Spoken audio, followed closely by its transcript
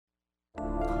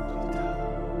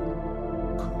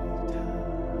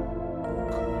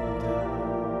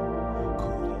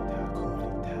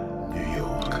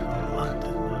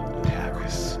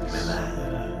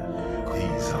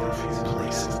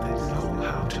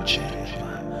to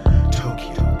jam.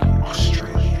 Tokyo,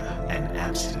 Australia, and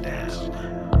Amsterdam.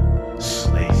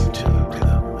 Slave to the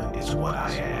rhythm is what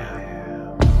I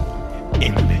am.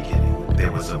 In the beginning,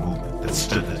 there was a movement that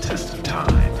stood the test of time.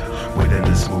 Within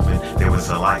this movement, there was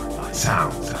a light,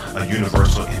 sounds, a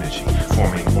universal energy,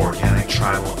 forming organic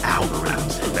tribal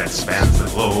algorithms that spans the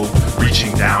globe,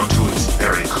 reaching down to its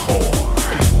very core.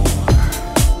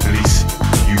 Releasing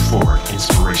euphoric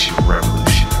inspirational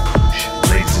revolution.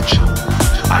 Ladies and gentlemen,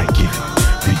 I give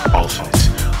you the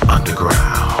ultimate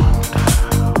underground.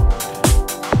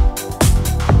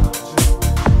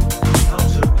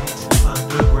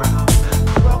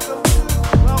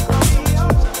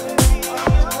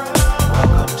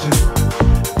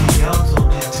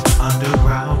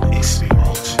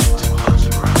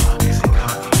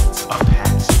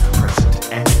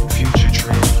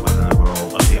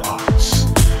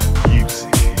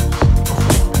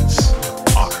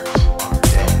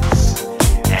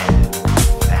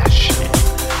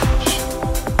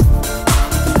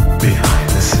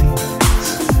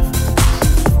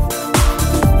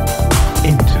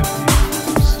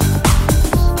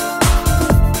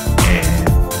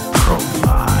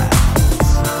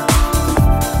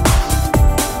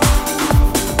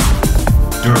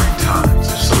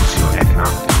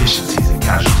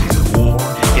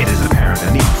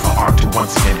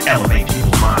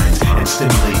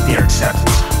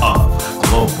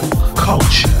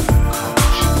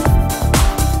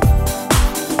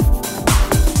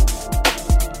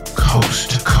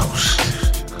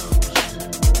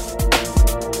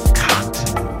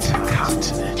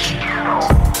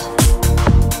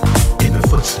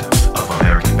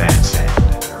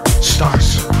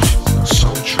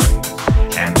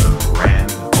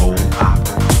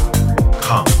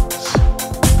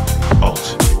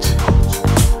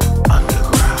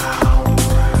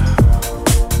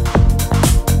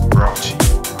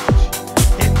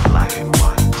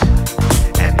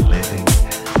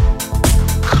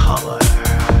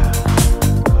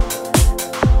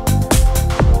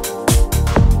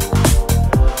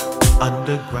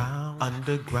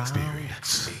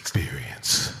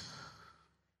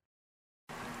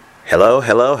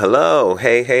 Hello.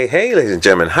 Hey, ladies and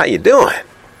gentlemen, how you doing?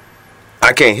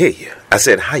 I can't hear you. I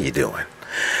said, how you doing?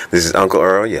 This is Uncle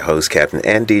Earl, your host, captain,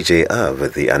 and DJ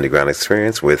of The Underground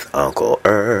Experience with Uncle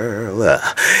Earl.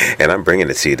 And I'm bringing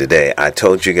it to you today. I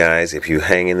told you guys, if you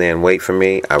hang in there and wait for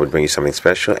me, I would bring you something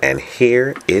special, and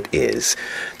here it is.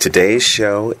 Today's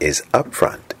show is up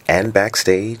front and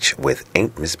backstage with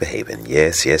Ain't Misbehavin'.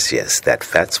 Yes, that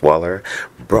Fats Waller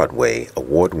Broadway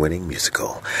award-winning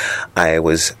musical. I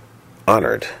was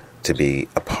honored to be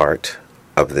a part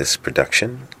of this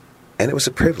production, and it was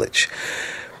a privilege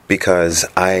because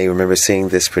I remember seeing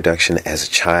this production as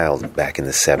a child back in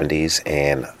the 70s,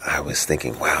 and I was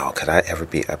thinking, wow, could I ever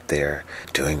be up there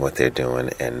doing what they're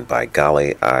doing? And by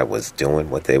golly, I was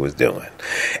doing what they was doing,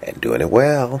 and doing it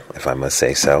well, if I must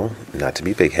say so. Not to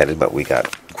be big-headed, but we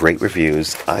got great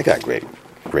reviews. I got great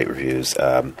reviews,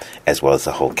 as well as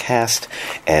the whole cast,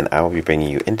 and I will be bringing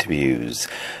you interviews.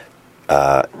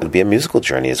 It'll be a musical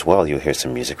journey as well. You'll hear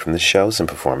some music from the show, some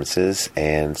performances,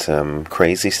 and some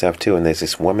crazy stuff too. And there's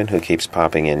this woman who keeps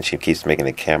popping in. She keeps making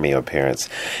a cameo appearance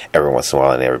every once in a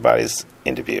while in everybody's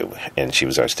interview. And she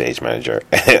was our stage manager.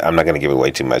 I'm not going to give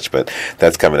away too much, but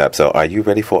that's coming up. So are you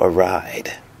ready for a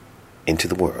ride into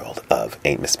the world of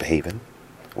Ain't Misbehavin'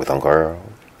 with Uncle Earl?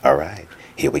 All right,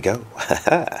 here we go.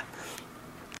 Hi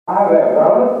there,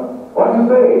 fellas. What you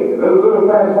say? Little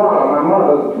Fats Waller, my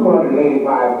mother's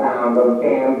 285 pounds of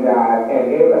canned jive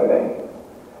and everything.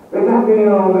 They got me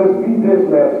on this beat this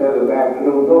mess this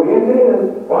afternoon, so here it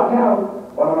is. Watch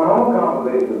out. One of my own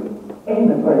compositions. Ain't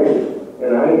the place,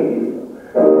 and I ain't you.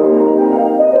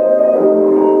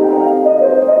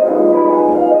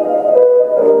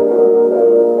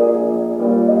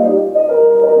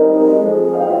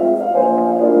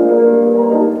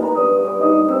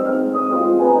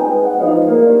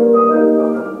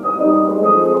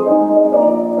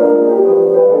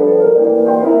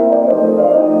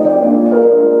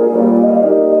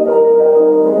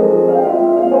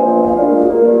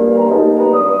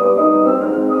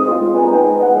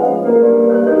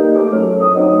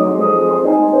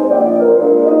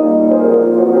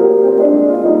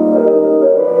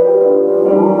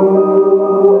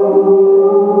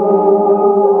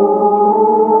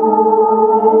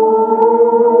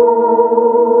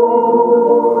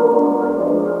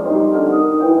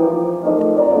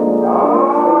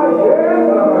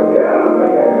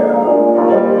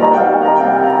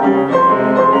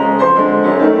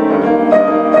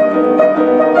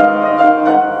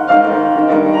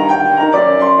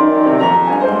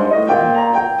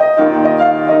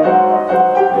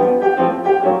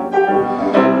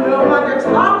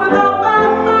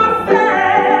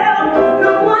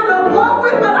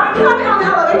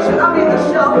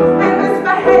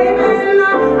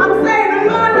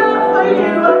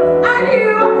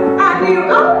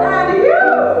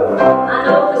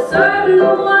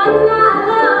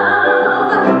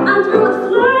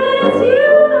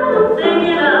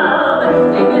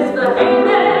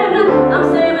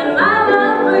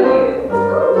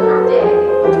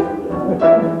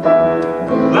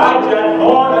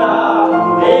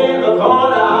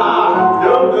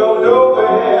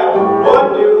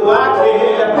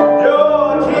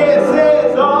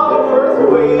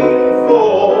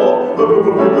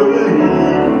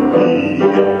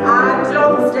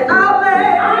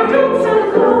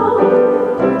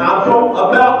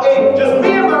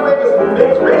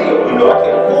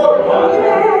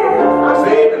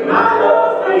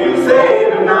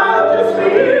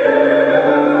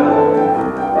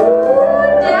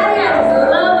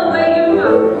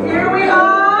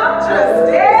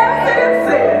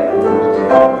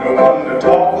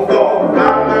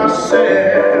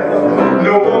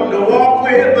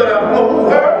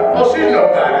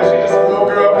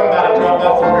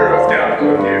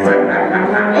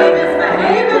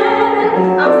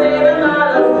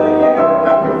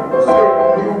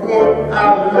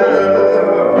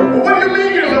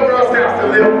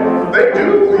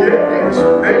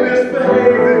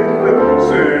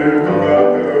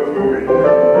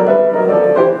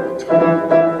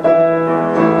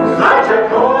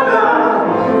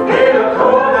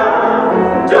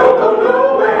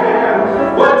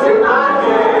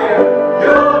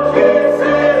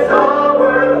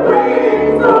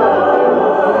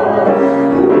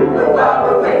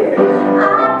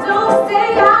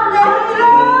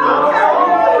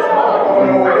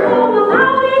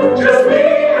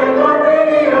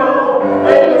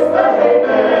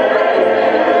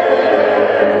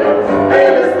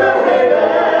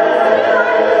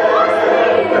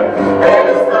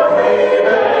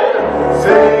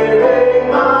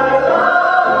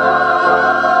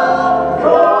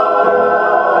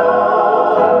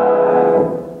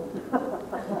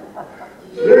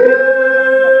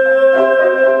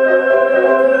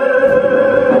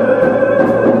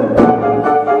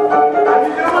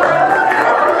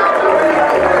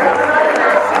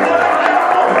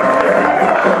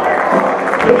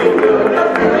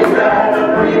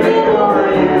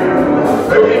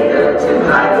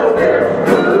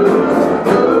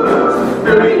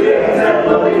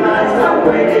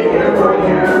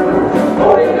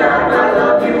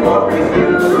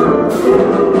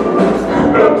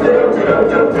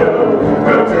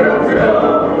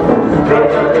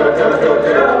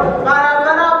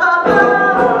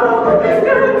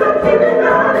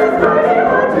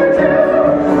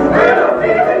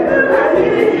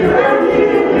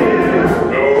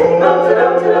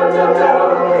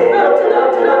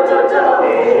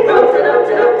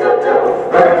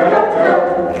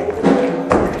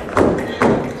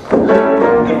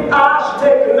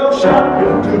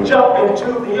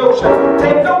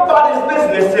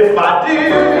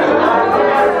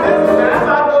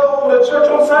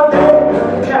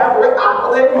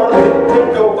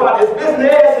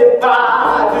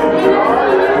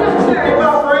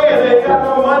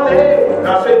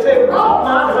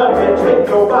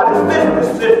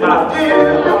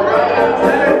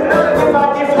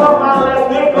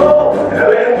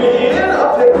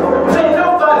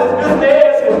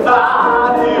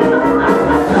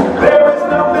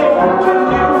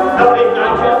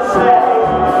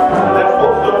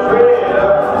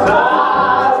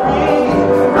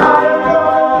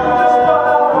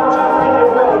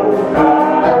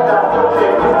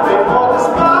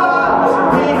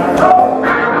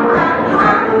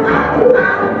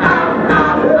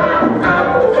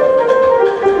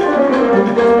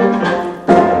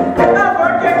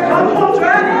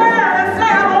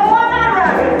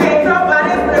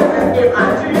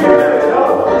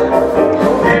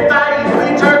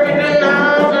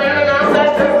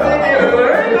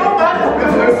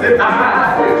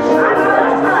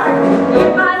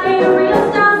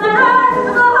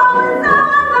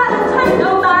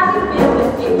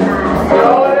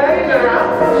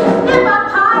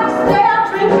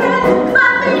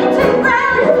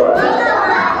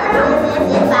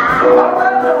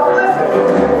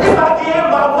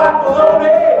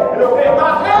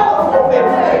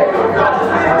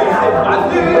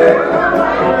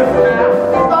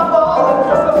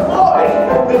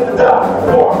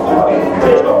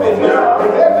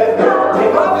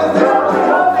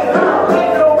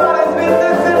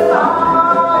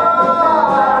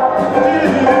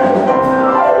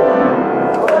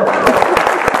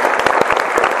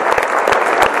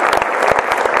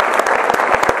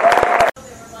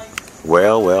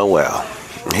 Well,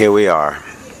 here we are.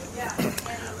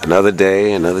 Another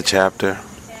day, another chapter,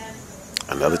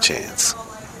 another chance.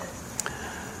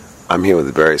 I'm here with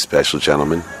a very special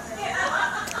gentleman.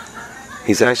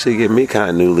 he's actually given me kind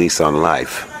of new lease on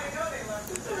life.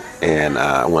 And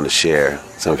I want to share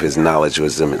some of his knowledge,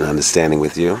 wisdom, and understanding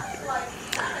with you.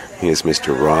 Here's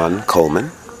Mr. Ron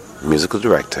Coleman, musical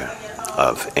director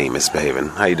of Amos Behaven.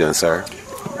 How you doing, sir?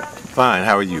 Fine.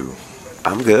 How are you?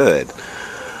 I'm good.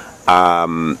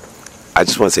 I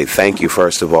just want to say thank you,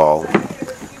 first of all,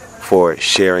 for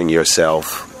sharing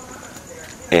yourself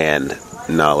and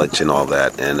knowledge and all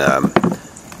that, and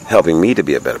helping me to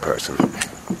be a better person.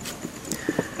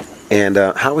 And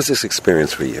how was this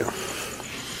experience for you?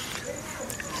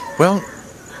 Well,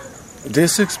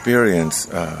 this experience,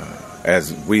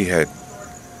 as we had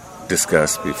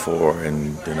discussed before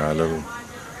in our little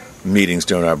meetings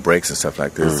during our breaks and stuff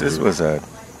like this, this was a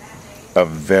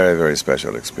very, very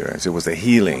special experience. It was a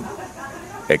healing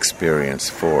experience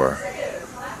for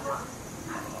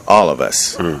all of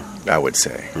us, I would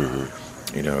say.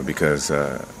 Because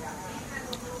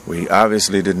we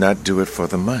obviously did not do it for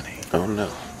the money. Oh,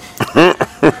 no.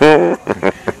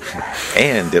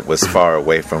 And it was far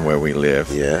away from where we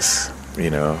live. Yes.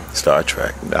 Star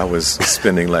Trek. I was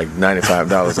spending like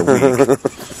 $95 a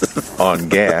week on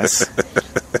gas.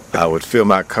 I would fill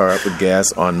my car up with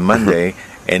gas on Monday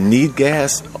and need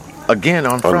gas again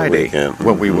on Friday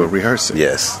when we were rehearsing.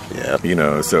 Yes.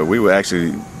 Yeah. So we were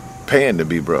actually paying to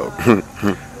be broke.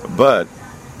 But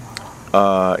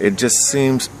it just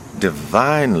seems,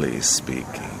 divinely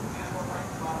speaking,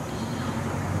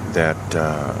 that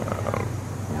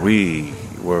we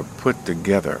were put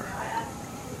together,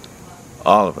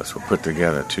 all of us were put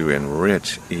together to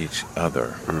enrich each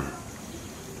other.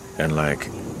 And like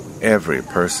every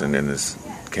person in this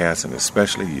cast, and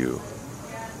especially you,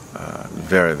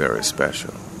 very, very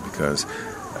special. Because,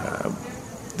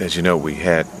 as you know, we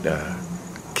had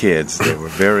kids. They were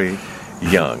very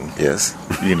young. Yes.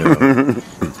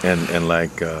 And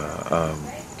like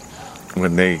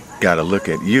when they got a look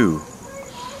at you,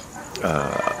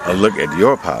 a look at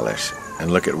your polish,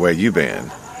 and look at where you've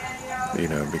been,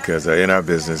 because in our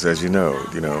business, as you know,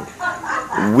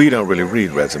 we don't really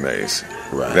read resumes.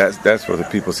 Right. That's for the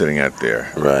people sitting out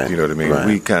there. Right. You know what I mean? Right.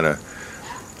 We kind of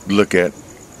look at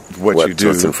what you do.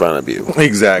 What's in front of you.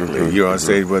 Exactly. You're on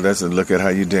stage, well, that's a look at how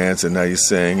you dance and how you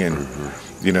sing, and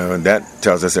and that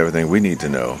tells us everything we need to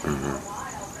know.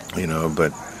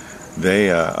 But they,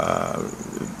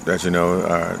 as you know,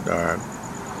 our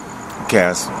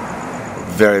cast,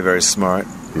 very, very smart,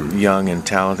 young and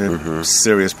talented,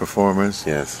 serious performers.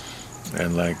 Yes.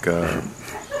 And like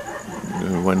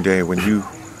one day when you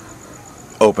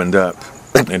opened up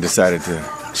and decided to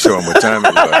show them what time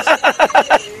it was,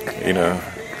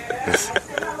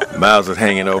 mouths was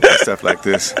hanging open, stuff like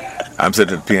this. I'm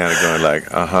sitting at the piano going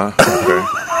like, okay.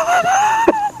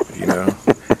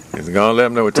 It's gonna let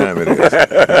them know what time it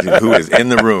is. Who is in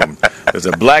the room? There's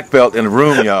a black belt in the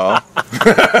room, y'all.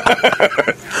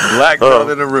 Black belt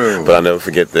in the room. But I'll never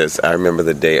forget this. I remember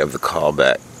the day of the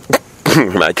callback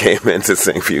when I came in to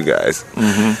sing for you guys.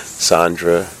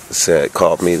 Sandra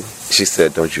called me. She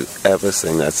said, "Don't you ever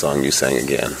sing that song you sang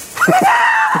again."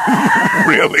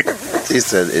 Really? She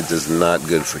said, "It is not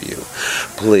good for you.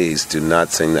 Please do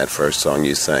not sing that first song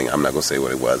you sang." I'm not going to say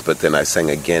what it was, but then I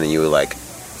sang again, and you were like,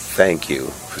 "Thank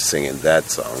you for singing that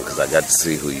song, because I got to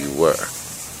see who you were."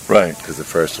 Right. Because the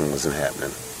first one wasn't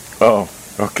happening. Oh,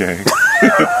 okay.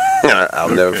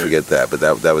 I'll never forget that, but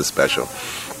that was special.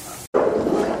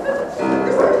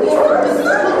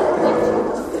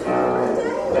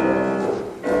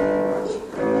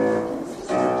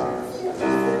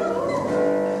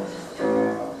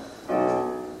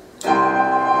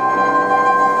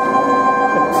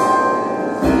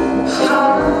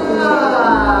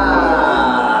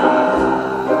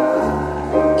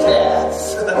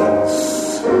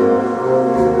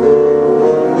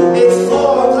 It's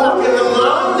 4 o'clock in the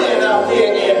morning up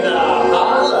here in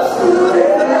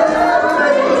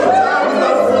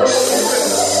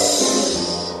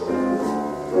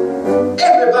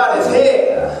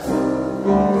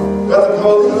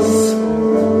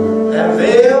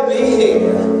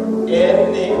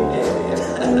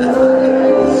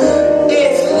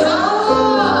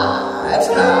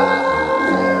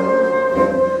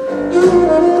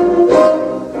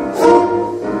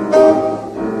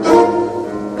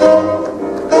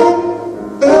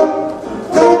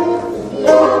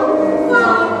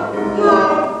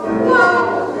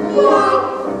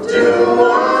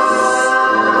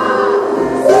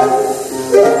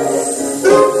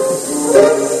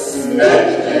Amen.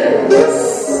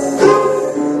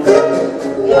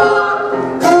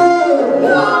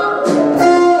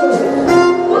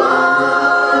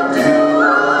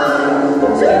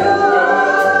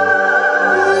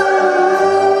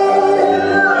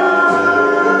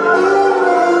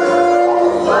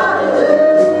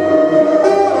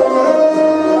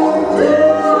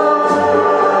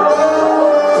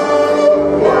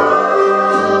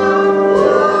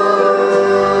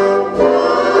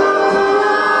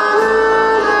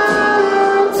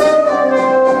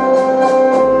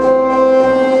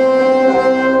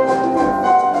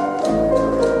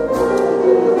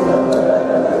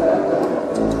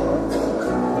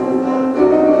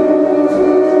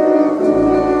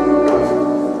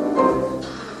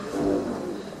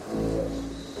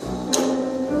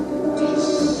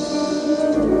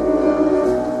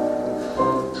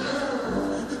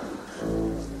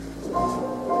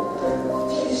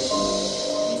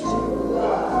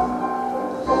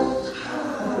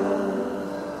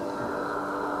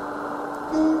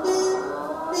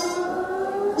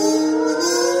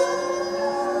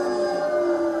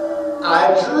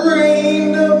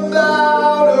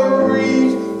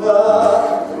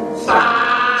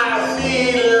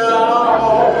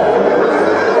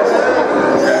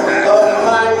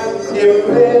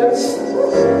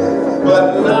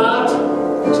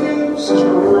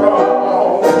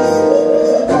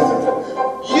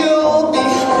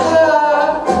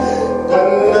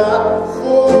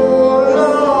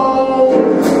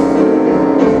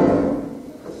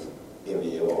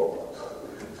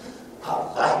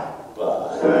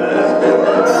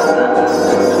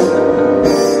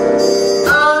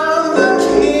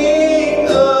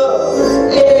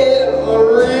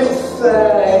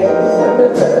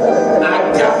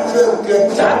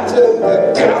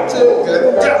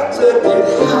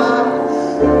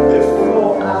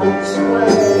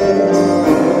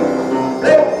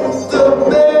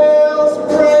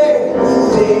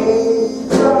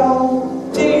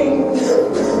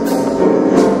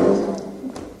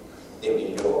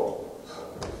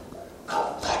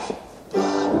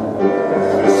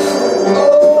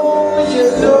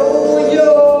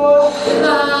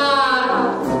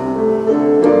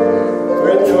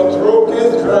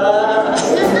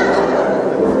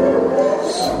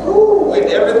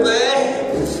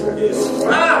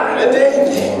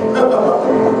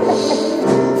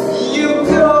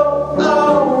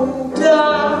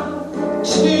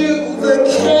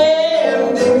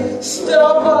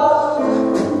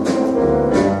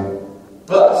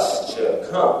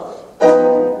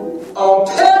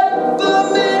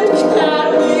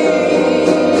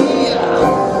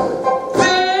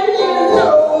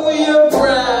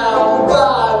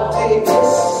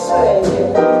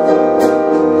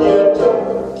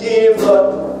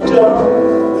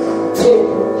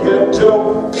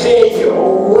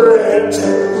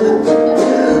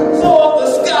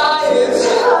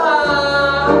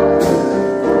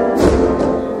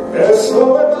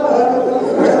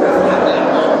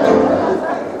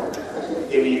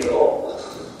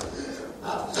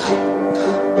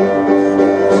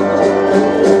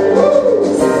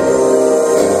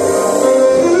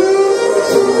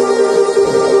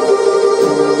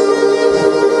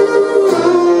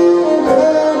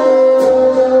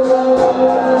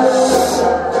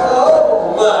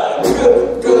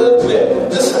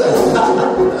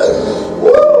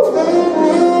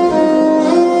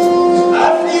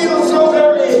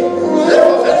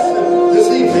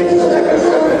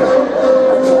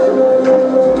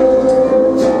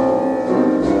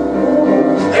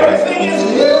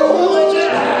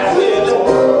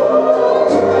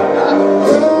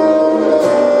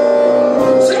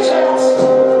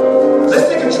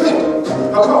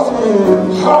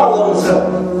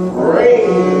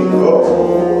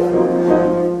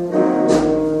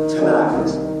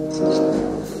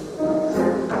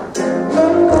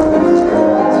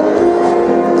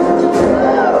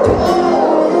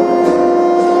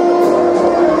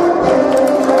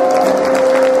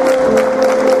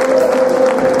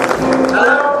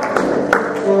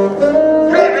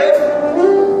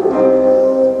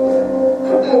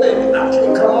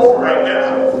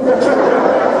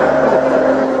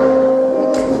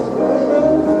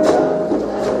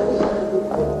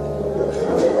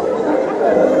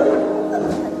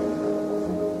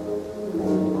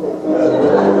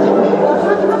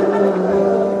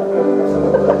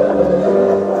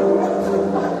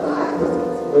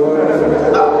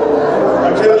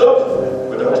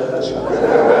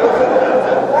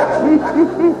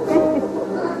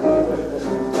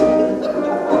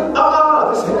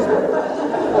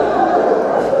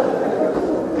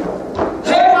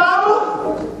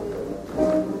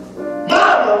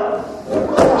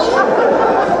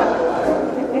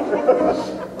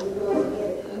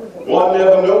 One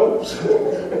never knows,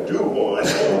 do one?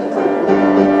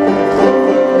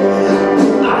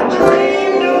 I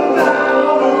dreamed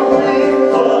about a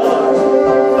river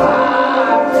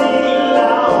 5 feet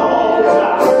long.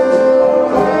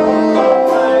 But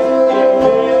my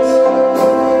image,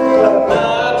 but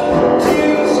not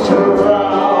too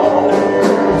strong.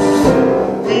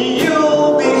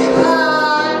 You'll be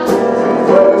high,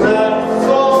 but not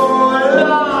for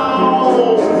long.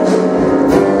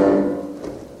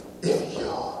 If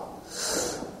you're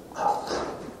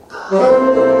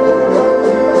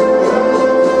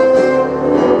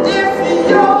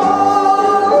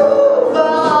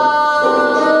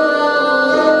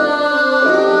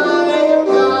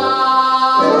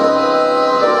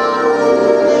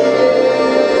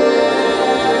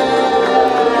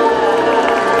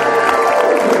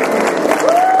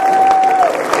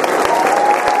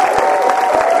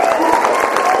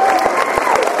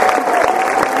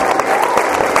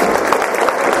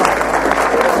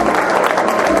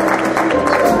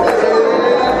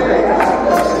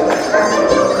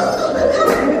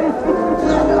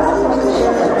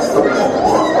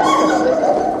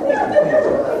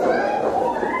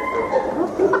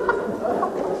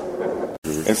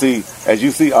And see, as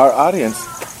you see, our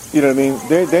audience, you know what I mean,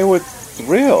 they were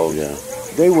thrilled. Yeah.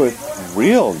 They were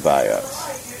thrilled by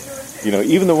us. You know,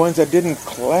 even the ones that didn't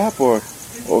clap or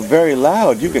very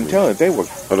loud, you can tell that they were.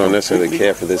 I don't necessarily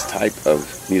care for this type of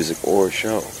music or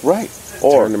show. Right.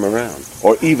 Or Turn them around.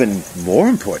 Or even more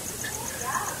important,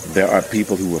 there are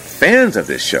people who were fans of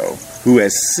this show who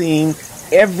has seen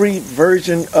every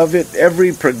version of it,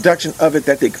 every production of it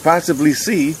that they could possibly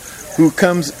see, who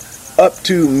comes up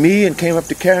to me and came up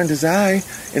to Karen Desai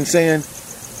and saying,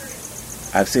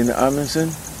 I've seen the Amundsen,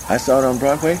 I saw it on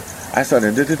Broadway, I saw it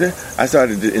in I saw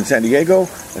it in San Diego,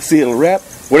 a Seattle Rep,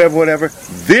 whatever.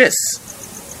 This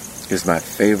is my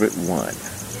favorite one.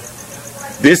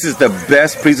 This is the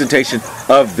best presentation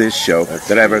of this show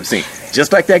that I've ever seen.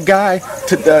 Just like that guy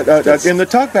in the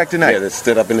talkback tonight. Yeah, that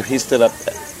stood up, and he stood up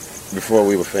before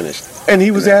we were finished. And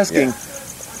he was asking,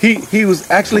 he was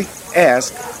actually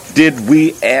asked, did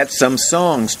we add some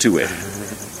songs to it?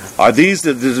 Are these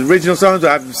the original songs?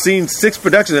 I've seen 6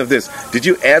 productions of this. Did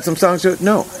you add some songs to it?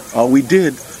 No. All we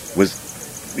did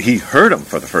was he heard them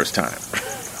for the first time.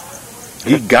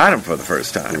 He got them for the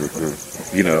first time.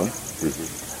 Mm-hmm. You know?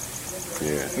 Mm-hmm.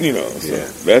 Yeah. You know, so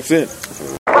that's it.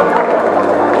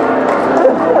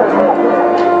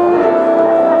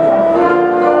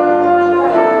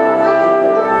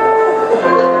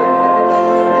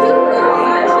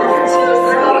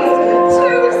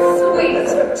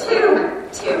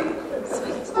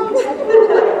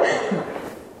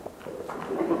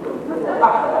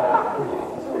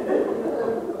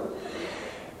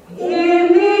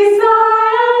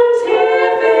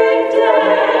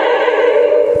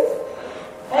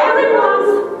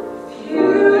 Everyone's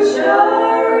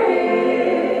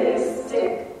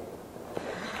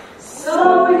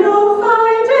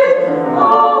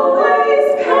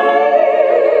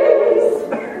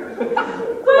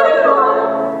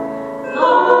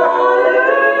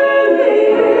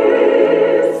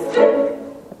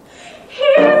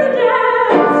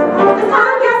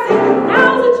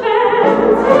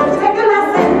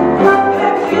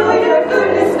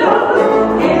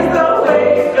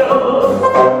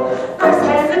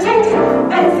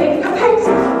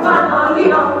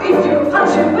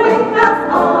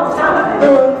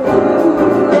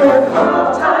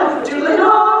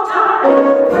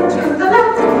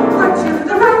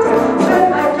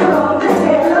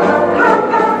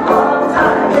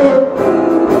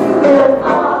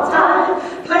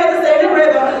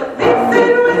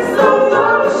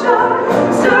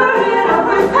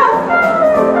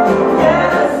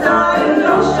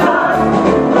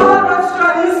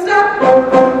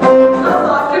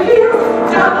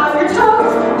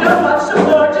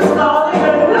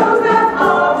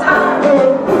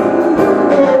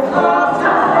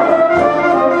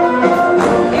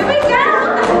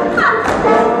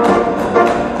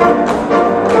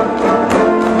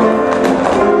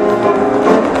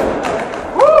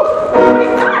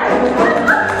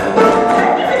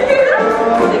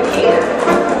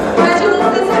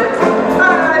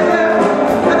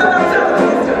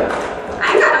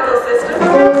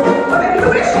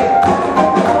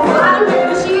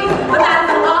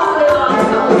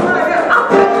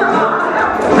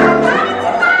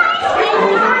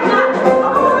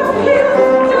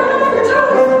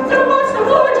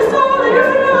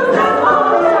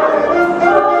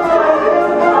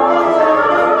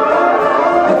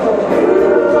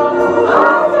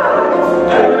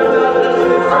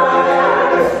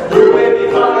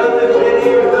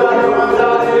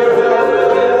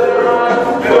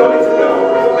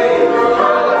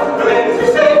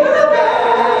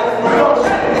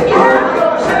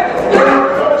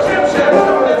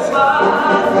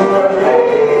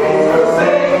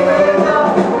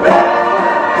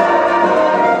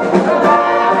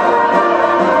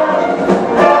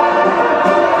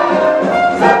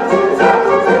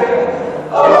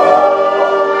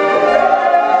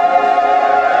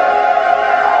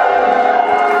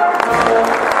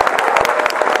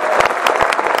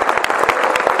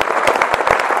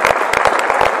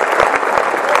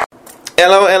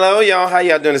Hello, y'all. How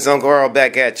y'all doing? It's Uncle Earl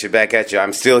back at you.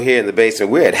 I'm still here in the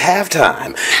basement. We're at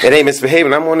halftime. It ain't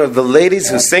Misbehaving. I'm one of the ladies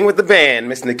who sing with the band,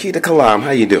 Miss Nikita Kalam.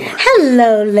 How you doing?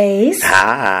 Hello, Lace.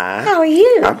 Hi. How are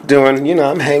you? I'm doing,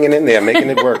 I'm hanging in there, making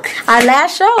it work. Our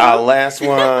last show. Our last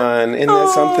one. Isn't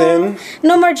that something?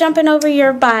 No more jumping over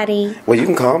your body. Well, you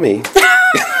can call me.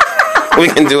 We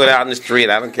can do it out in the street.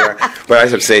 I don't care. But I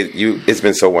should say, it's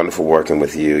been so wonderful working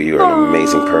with you. You're an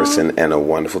amazing person and a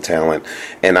wonderful talent.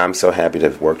 And I'm so happy to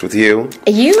have worked with you.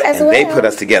 You as well. They put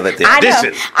us together at the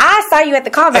audition. I saw you at the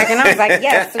callback, and I was like,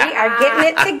 yes, we are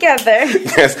getting it together.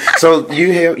 Yes. So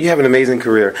you have an amazing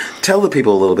career. Tell the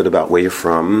people a little bit about where you're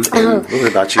from and a little bit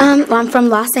about you. I'm from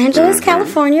Los Angeles,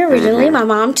 California, originally. My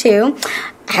mom, too.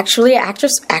 Actually,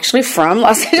 from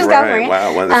Los Angeles, California.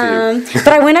 Wow, wonderful.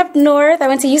 But I went up north. I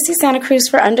went to UC Santa Cruz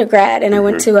for undergrad, and I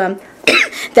went to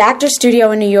the Actors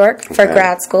Studio in New York for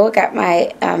grad school. Got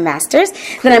my master's.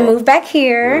 Then I moved back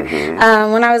here.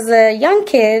 When I was a young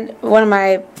kid, one of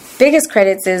my biggest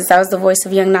credits is I was the voice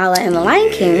of young Nala in The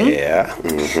Lion King. Yeah.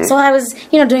 So I was,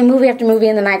 doing movie after movie,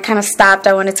 and then I kind of stopped.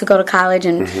 I wanted to go to college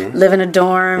and live in a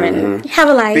dorm and have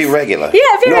a life. Be regular. Yeah,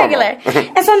 be regular.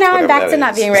 And so now I'm back to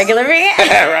not being regular.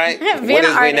 Right. Being what an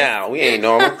is artist. we now? We ain't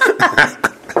normal.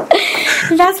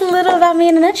 That's a little about me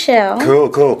in a nutshell.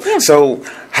 Cool. Yeah. So,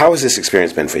 how has this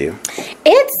experience been for you?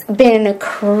 It's been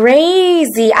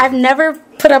crazy. I've never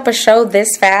put up a show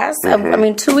this fast. I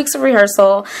mean, 2 weeks of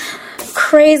rehearsal,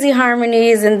 crazy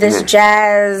harmonies, and this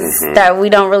jazz that we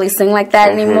don't really sing like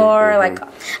that anymore. Like,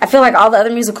 I feel like all the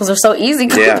other musicals are so easy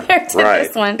compared to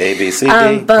this one. A, B, C,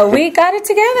 D. But we got it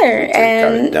together,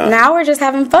 and now we're just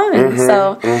having fun.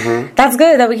 So that's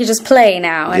good that we can just play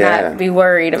now and not be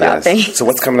worried about things. So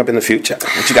what's coming up in the future?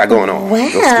 What you got going on?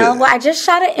 Well, I just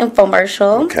shot an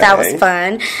infomercial. Okay. That was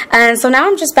fun. And so now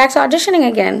I'm just back to auditioning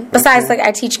again. Besides,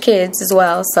 I teach kids as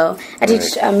well. So I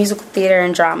teach musical theater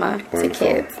and drama to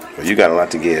kids. Well, you got a lot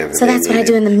to give. So that's what I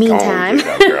do in the meantime.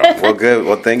 Well, good.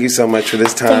 Well, thank you so much for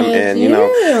this time. Thank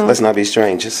you. Let's not be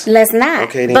strangers. Let's not.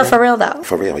 Okay, then. But for real, though.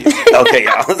 For real. Okay,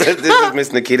 y'all. This is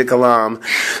Miss Nikita Kalam,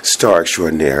 star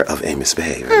extraordinaire of A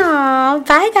Misbehaving. Aw,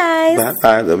 bye, guys.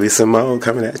 Bye. There'll be some more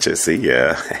coming at you. See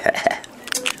ya.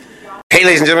 Hey,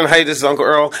 ladies and gentlemen, how you? This is Uncle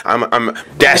Earl. I'm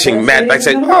dashing mad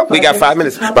backstage. Oh, we got 5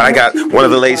 minutes, but I got one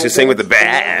of the ladies who sing with the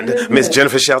band, Miss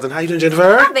Jennifer Shelton. How you doing,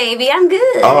 Jennifer? Hi, baby. I'm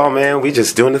good. Oh man, we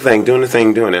just doing the thing, doing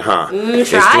it, huh? It's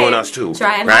doing us too,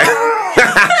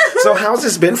 right? So how's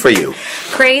this been for you?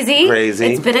 Crazy.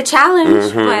 It's been a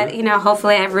challenge, but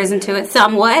hopefully I've risen to it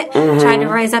somewhat. Trying to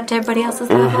rise up to everybody else's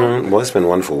level. Well, it's been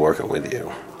wonderful working with you.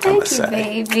 Thank you,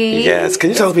 baby. Yes.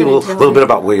 Can you tell people a little bit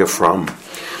about where you're from?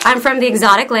 I'm from the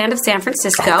exotic land of San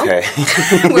Francisco, okay.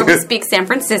 Where we speak San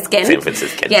Franciscan.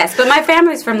 Yes, but my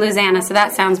family's from Louisiana, so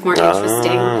that sounds more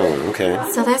interesting. Oh, okay.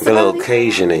 So that's a little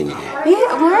Cajun in you. Yeah,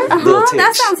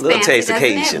 that sounds little fancy, taste of doesn't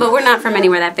Cajun. it? But we're not from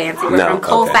anywhere that fancy. We're from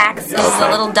Colfax, which is a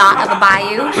little dot of a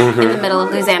bayou in the middle of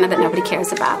Louisiana that nobody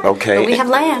cares about. Okay. But we have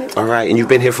land. All right, and you've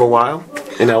been here for a while?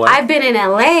 In LA? I've been in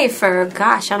LA for,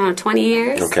 20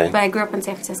 years. Okay. But I grew up in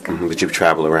San Francisco. But you've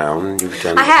traveled around.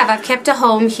 I have. I've kept a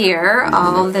home here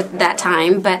all that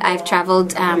time, but I've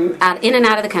traveled in and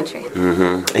out of the country.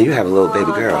 And you have a little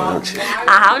baby girl, don't you?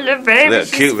 I have a little baby.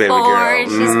 Little cute baby girl.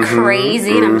 She's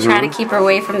crazy, and I'm trying to keep her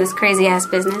away from this crazy-ass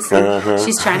business. And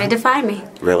she's trying to defy me.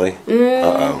 Really?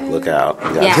 Uh-oh. Look out.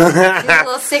 Yeah. She's a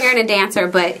little singer and a dancer,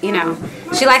 but,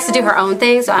 she likes to do her own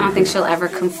thing, so I don't think she'll ever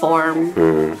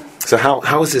conform. So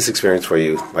how is this experience for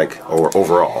you, or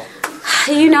overall?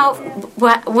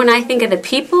 When I think of the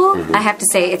people, I have to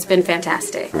say it's been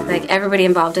fantastic. Like, everybody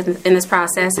involved in this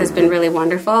process has been really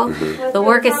wonderful. The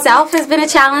work itself has been a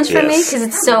challenge for me because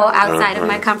it's so outside of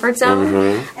my comfort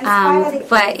zone.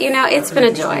 But, it's been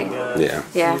a joy.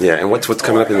 Yeah. And what's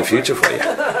coming up in the future for you?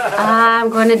 I'm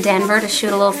going to Denver to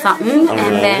shoot a little something,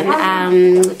 and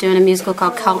then doing a musical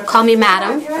called Call Me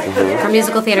Madam for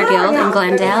Musical Theater Guild in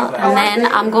Glendale. And then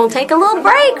I'm going to take a little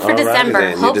break for December.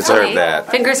 Then. Hopefully. You deserve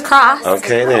that. Fingers crossed.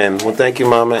 Okay, then. Well, thank you,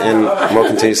 Mama, and more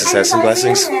continued success and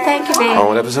blessings. Thank you, baby.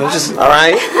 On episode. All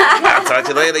right. I'll talk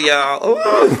to you later, y'all.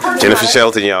 Ooh. Jennifer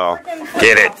Shelton, y'all.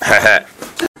 Get it.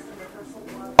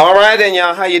 All right, then,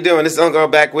 y'all. How you doing? This is Uncle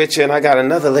back with you, and I got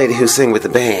another lady who sing with the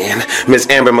band, Miss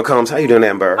Amber McCombs. How you doing,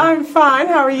 Amber? I'm fine.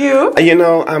 How are you?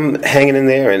 I'm hanging in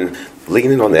there and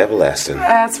leaning on the everlasting.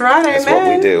 That's right. That's amen.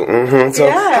 what we do.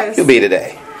 So, how you be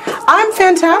today? I'm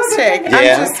fantastic. Yeah.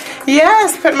 I'm just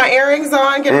Yes, put my earrings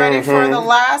on, get ready for the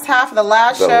last half of the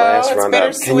last show. It's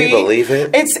bittersweet. Can you believe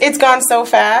it? It's gone so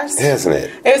fast. Hasn't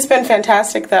it? It's been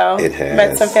fantastic, though. It has.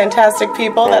 Met some fantastic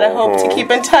people that I hope to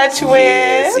keep in touch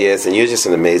with. Yes, and you're just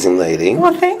an amazing lady.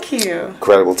 Well, thank you.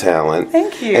 Incredible talent.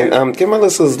 Thank you. And give my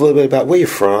listeners a little bit about where you're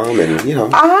from, and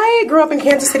I grew up in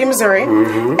Kansas City, Missouri,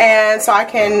 and so I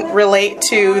can relate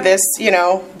to this,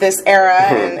 this era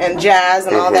and jazz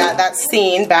and all that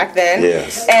scene back then.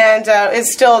 Yes. And jazz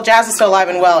is still alive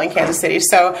and well in Kansas City.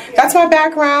 So that's my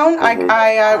background.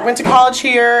 I went to college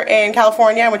here in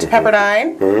California. I went to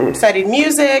Pepperdine, studied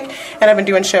music, and I've been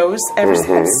doing shows ever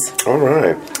since. All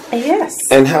right. Yes.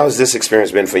 And how has this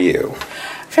experience been for you?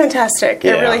 Fantastic.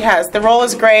 Yeah. It really has. The role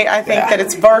is great. I think that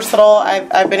it's versatile.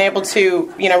 I've been able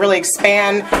to, really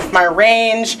expand my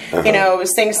range,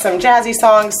 sing some jazzy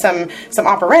songs, some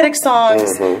operatic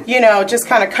songs, just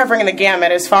kind of covering the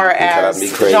gamut as far as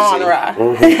genre.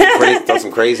 Throw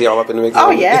some crazy all up in the mix.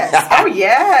 Oh, yes.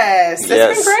 It's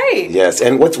been great. Yes.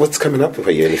 And what's coming up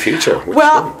for you in the future?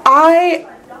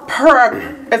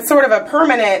 It's sort of a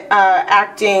permanent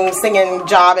acting, singing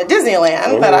job at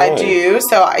Disneyland that I do.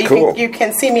 So you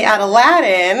can see me at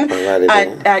Aladdin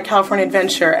at California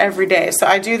Adventure every day. So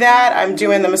I do that. I'm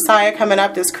doing the Messiah coming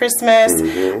up this Christmas.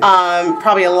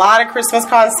 Probably a lot of Christmas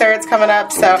concerts coming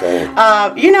up. So,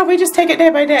 we just take it day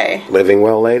by day. Living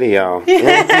well, lady, y'all.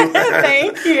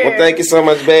 Thank you. Well, thank you so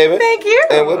much, baby. Thank you.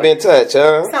 And we'll be in touch,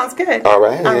 huh? Sounds good. All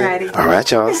right. Alrighty. All right,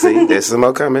 y'all. See, there's some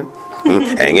more coming.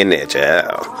 Hang in there,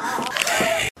 child.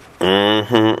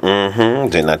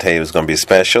 Didn't I tell you it was going to be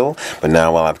special? But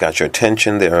now, while I've got your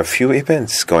attention, there are a few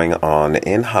events going on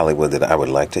in Hollywood that I would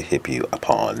like to hit you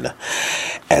upon.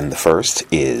 And the first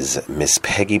is Miss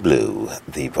Peggy Blue,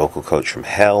 the vocal coach from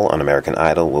Hell on American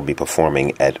Idol, will be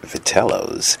performing at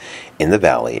Vitello's in the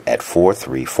Valley at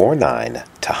 4349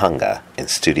 Tahunga in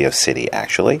Studio City,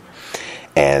 actually.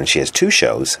 And she has two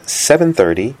shows,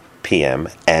 7:30 p.m.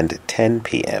 and 10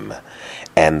 p.m.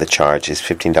 And the charge is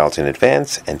 $15 in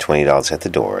advance and $20 at the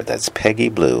door. That's Peggy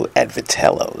Blue at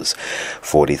Vitello's,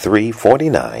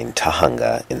 4349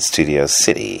 Tahunga in Studio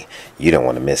City. You don't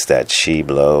want to miss that. She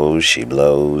blows, she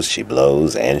blows, she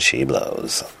blows, and she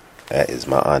blows. That is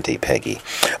my auntie Peggy.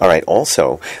 All right,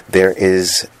 also, there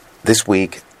is, this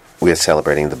week, we are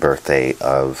celebrating the birthday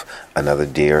of another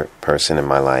dear person in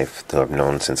my life that I've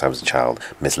known since I was a child,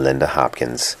 Miss Linda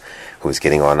Hopkins, who is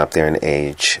getting on up there in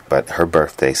age, but her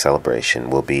birthday celebration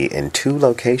will be in two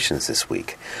locations this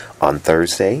week. On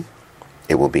Thursday,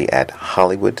 it will be at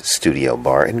Hollywood Studio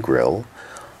Bar and Grill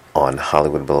on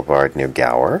Hollywood Boulevard near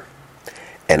Gower.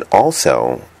 And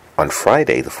also, on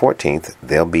Friday, the 14th,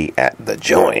 they'll be at The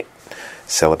Joint,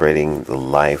 celebrating the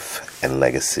life and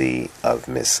legacy of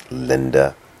Miss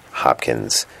Linda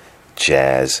Hopkins,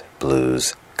 jazz,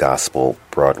 blues, gospel,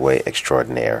 Broadway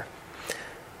extraordinaire.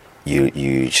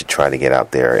 You should try to get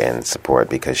out there and support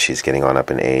because she's getting on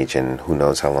up in age, and who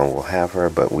knows how long we'll have her,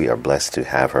 but we are blessed to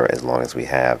have her as long as we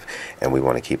have, and we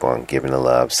want to keep on giving the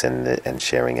love, sending it, and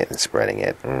sharing it, and spreading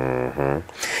it.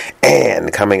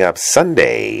 And coming up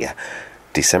Sunday,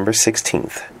 December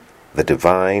 16th, the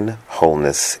Divine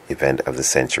Wholeness Event of the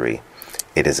Century.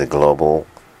 It is a global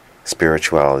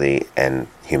spirituality and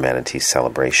humanity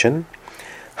celebration,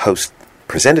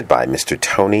 presented by Mr.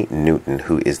 Tony Newton,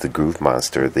 who is the Groove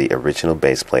Monster, the original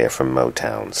bass player from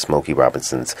Motown, Smokey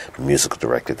Robinson's musical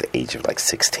director at the age of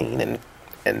 16,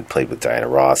 and played with Diana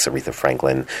Ross, Aretha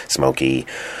Franklin, Smokey,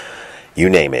 you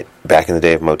name it. Back in the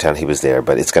day of Motown, he was there,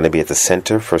 but it's going to be at the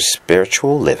Center for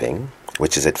Spiritual Living,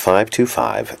 which is at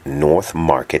 525 North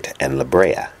Market and La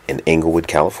Brea in Inglewood,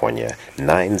 California,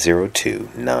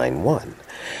 90291.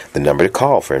 The number to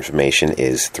call for information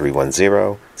is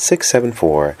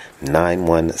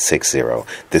 310-674-9160.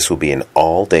 This will be an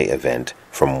all-day event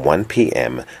from 1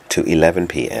 p.m. to 11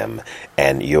 p.m.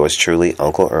 And yours truly,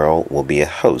 Uncle Earl, will be a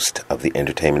host of the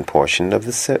entertainment portion of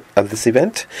this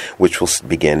event, which will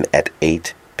begin at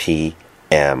 8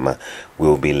 p.m.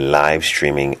 We'll be live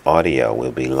streaming audio.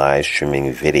 We'll be live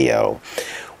streaming video.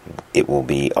 It will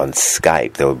be on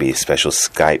Skype. There will be special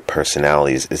Skype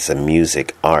personalities. It's a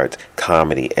music, art,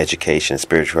 comedy, education,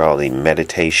 spirituality,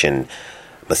 meditation,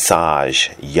 massage,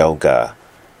 yoga,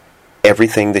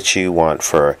 everything that you want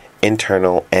for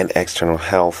internal and external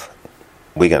health.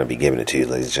 We're going to be giving it to you,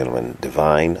 ladies and gentlemen.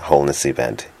 Divine Wholeness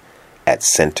Event at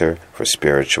Center for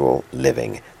Spiritual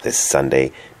Living this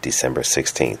Sunday, December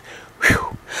 16th.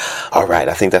 Whew. All right,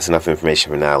 I think that's enough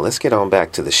information for now. Let's get on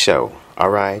back to the show.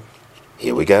 All right.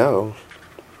 Here we go.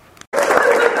 His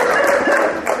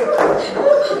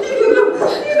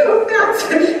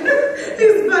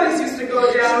buddies used to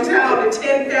go downtown to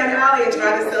Tin Pan Alley and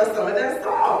try to sell some of their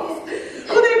songs.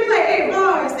 Well, they play 8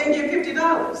 bars and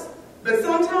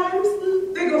sometimes.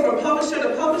 They go from publisher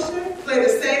to publisher, play the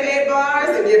same 8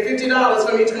 bars, and get $50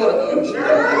 from each one of them.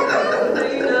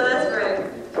 You know that's right.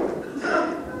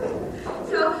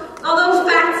 So, although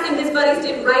Fats and his buddies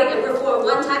did write and perform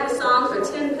one type of song for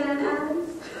Tin Pan Alley,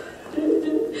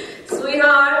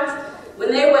 Sweethearts, when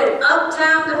they went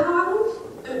uptown to Harlem,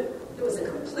 it was a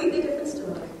completely different story.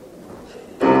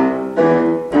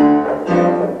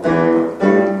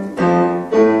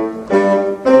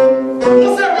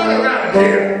 What's that running around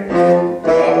here?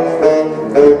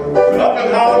 Up in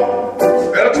Harlem,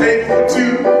 that'll take for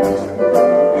 2.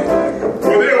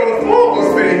 Well, they're on the floors,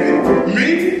 baby. Me,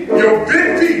 your big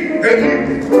feet, and you.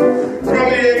 From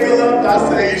the ankle up, I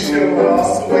say you sure are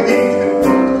sweet.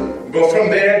 But from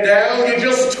there down, you're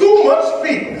just too much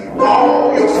feet.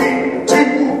 All your feet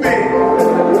too big.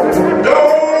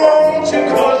 Don't you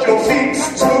cause your feet's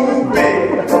too big.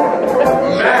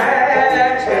 Mad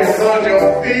at you cause your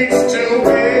feet's too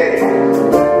big.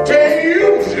 Can't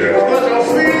use you cause your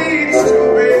feet's too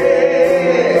big.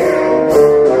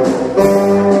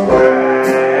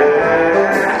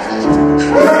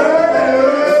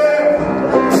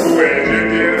 When you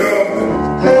get up,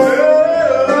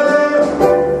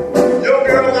 your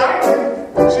girl like it.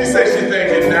 She say she think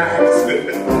it nice.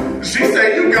 She say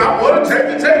you got what it take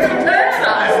to take her to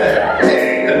paradise. Hey,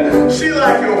 she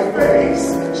like your face.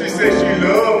 She say she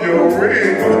love your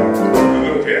ring.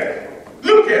 Look at her.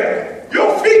 Look at her. Your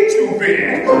feet too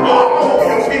big. Oh,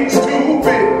 your feet's too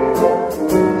big.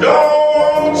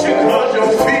 Don't you cause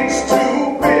your feet's too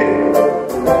big.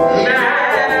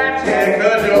 Mad at you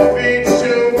cause your feet's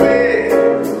too big.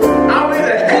 I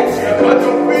really hate you cause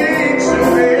your feet's too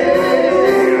big.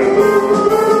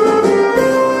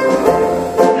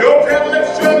 Your pedal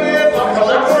extremity is like a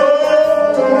lasso.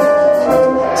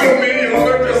 To me, you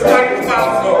look just like a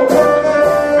fossil.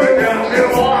 You got me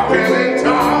walking and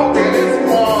talking and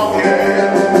walking.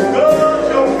 Cause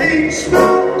your feet's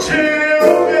too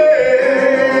big.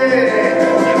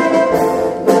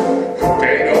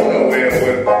 Can't go nowhere with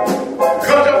it.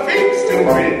 Cause your feet's too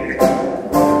big.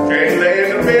 Can't lay in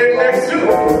the bed next to it.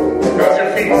 Cause your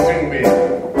feet's too big.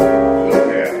 Look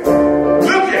at it.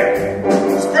 Look at it.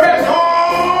 Spreading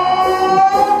all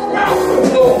across the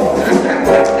floor.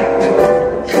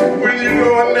 When you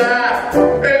going down,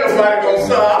 ain't nobody gonna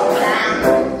stop.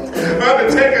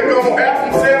 Undertaker gonna have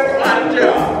himself a lot of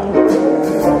job.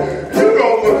 You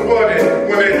gonna look funny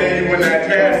when they lay you in that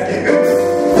casket.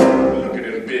 Look at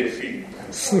them big feet.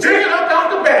 Sticking up out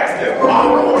the basket. Oh,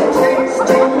 your feet's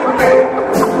too big.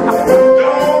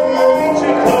 Don't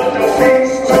you cause your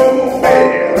feet's too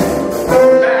big.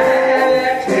 Mad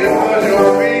at you cause your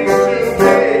feet's too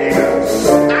big.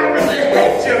 I really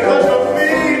hate you cause your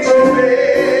feet's too big.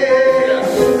 Your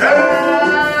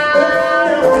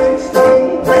feet's too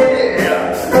big.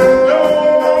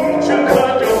 Don't you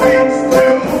cause your feet's too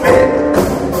big.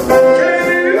 Can't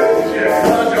use you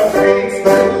cause your feet's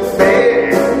too big.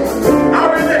 I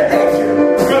really hate you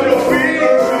cause your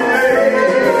feet's too big.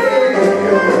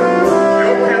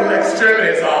 Your pedal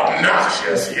extremities are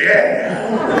obnoxious, yeah.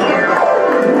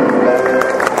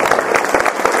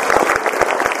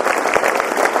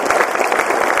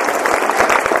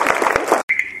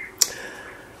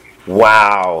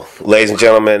 Wow, ladies and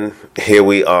gentlemen, here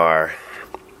we are.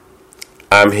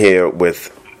 I'm here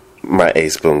with my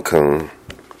Ace Boon Coon.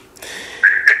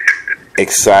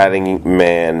 Exciting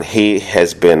man. He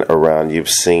has been around. You've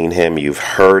seen him. You've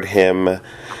heard him.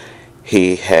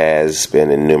 He has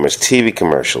been in numerous TV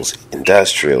commercials,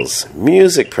 industrials,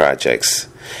 music projects.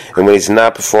 And when he's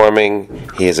not performing,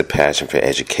 he has a passion for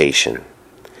education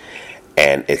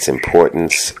and its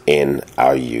importance in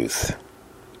our youth.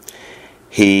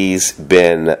 He's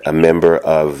been a member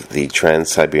of the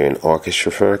Trans-Siberian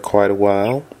Orchestra for quite a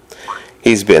while.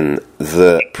 He's been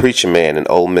the preacher man in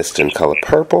Old Mister in Color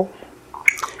Purple.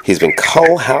 He's been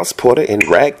Cole House Porter in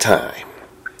Ragtime.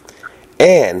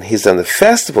 And he's done the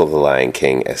Festival of the Lion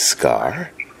King as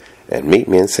Scar and Meet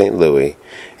Me in St. Louis.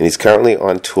 And he's currently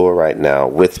on tour right now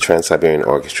with Trans-Siberian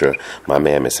Orchestra, my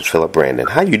man, Mr. Philip Brandon.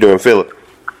 How you doing, Philip?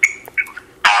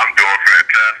 I'm doing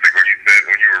fantastic.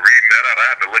 When you were reading that out, I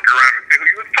had to look around and see who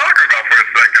you was talking about for a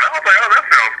second. I was like, oh, that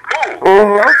sounds cool.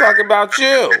 I was talking about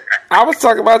you. I was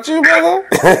talking about you, brother.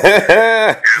 Is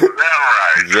that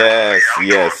right? Yes, I'm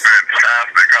yes. doing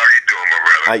fantastic. How are you doing, my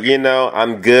brother? You know,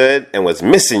 I'm good and was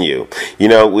missing you. You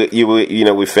know,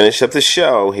 we finished up the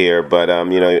show here, but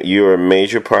you know, you're a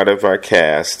major part of our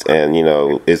cast, and you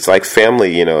know, it's like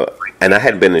family. You know, and I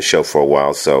hadn't been in the show for a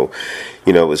while, so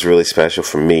you know, it was really special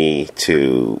for me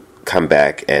to come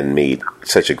back and meet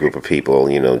such a group of people.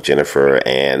 You know, Jennifer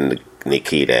and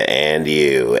Nikita and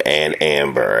you and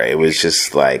Amber. It was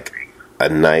just like a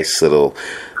nice little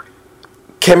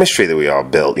chemistry that we all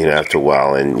built, after a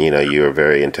while. And, you're a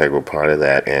very integral part of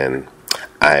that. And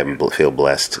I feel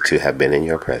blessed to have been in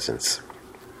your presence.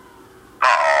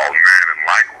 Oh, man, and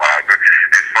likewise.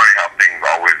 It's funny how things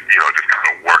always, just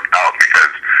kind of work out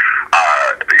because,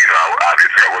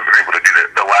 obviously I wasn't able to do it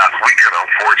the last weekend,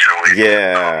 unfortunately.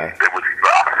 Yeah.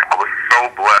 I was so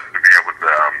blessed to be able to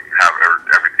have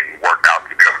everything work out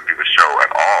to be able to do the show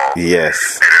at all.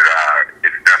 Yes. And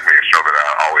it's definitely a show that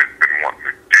I've always been wanting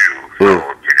to do. So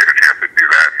to get a chance to do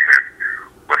that and then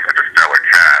with such a stellar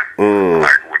cast,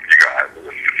 like with you guys, it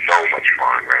was just so much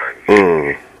fun,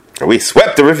 man. We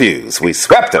swept the reviews. We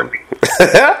swept them.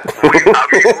 I was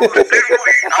like,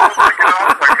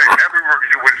 every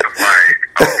review was just like,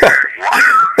 okay,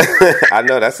 what? I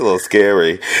know that's a little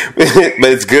scary, but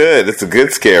it's good. It's a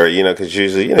good scary, because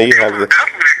usually, you have the.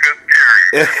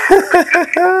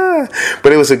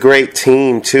 But it was a great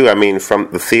team too. I mean,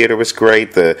 from the theater was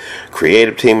great. The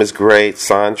creative team was great.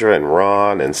 Sandra and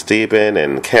Ron and Stephen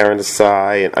and Karen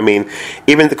Desai, and I mean,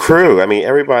 even the crew. I mean,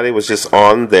 everybody was just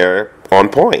on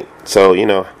point. So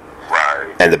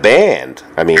right. And the band.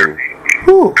 I mean,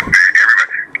 whew.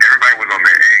 Everybody was on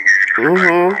their A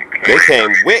game. They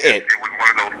came with it. It was one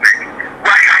of those things.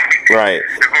 Right. Right.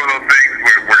 It's one of those things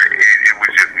where it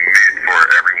was just meant for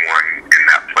everyone in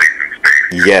that place and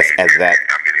space. Yes, at that.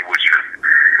 I mean, it was just.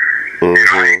 I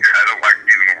don't like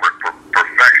using the word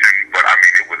perfection, but I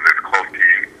mean, it was as close to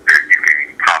you that you can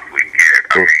possibly get.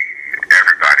 I mean,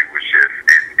 everybody was just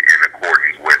in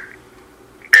accordance with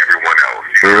everyone else.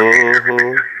 Everything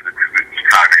just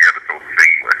tied together so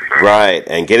seamless. So. Right,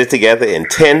 and get it together in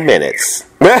 10 minutes.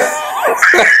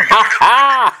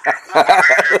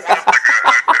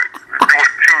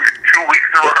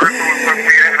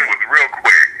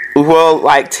 Well,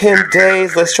 like 10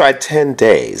 days. Let's try 10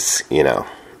 days, Yeah.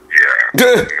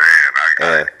 Man,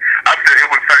 I said it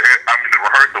was. I mean, the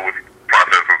rehearsal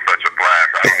process was such a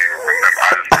blast. I don't even remember.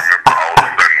 I just remember all of a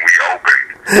sudden we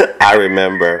opened. I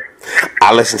remember.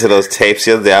 I listened to those tapes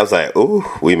the other day. I was like, ooh,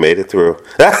 we made it through.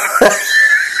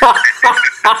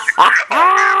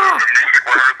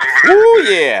 Ooh,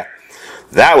 yeah.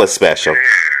 That was special.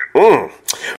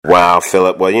 Wow,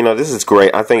 Philip. Well, this is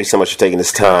great. I thank you so much for taking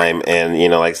this time. And,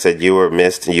 like I said, you were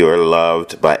missed and you were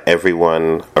loved by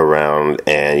everyone around.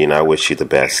 And, I wish you the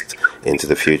best into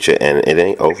the future. And it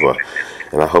ain't over.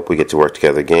 And I hope we get to work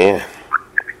together again.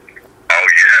 Oh,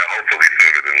 yeah. Hopefully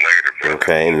sooner than later, bro.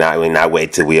 Okay. Not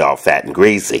wait till we all fat and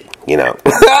greasy,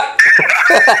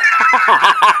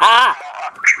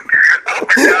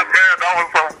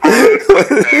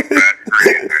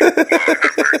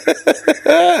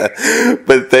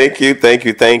 But thank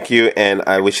you, and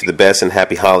I wish you the best and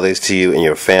happy holidays to you and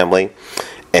your family.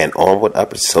 And onward,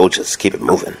 upward, soldiers, keep it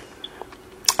moving.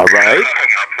 All right.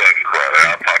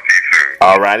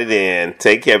 All righty then.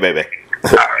 Take care, baby.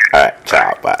 All right.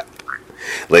 Ciao. Bye.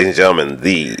 Ladies and gentlemen,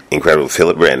 the incredible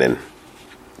Philip Brandon.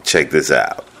 Check this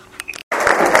out.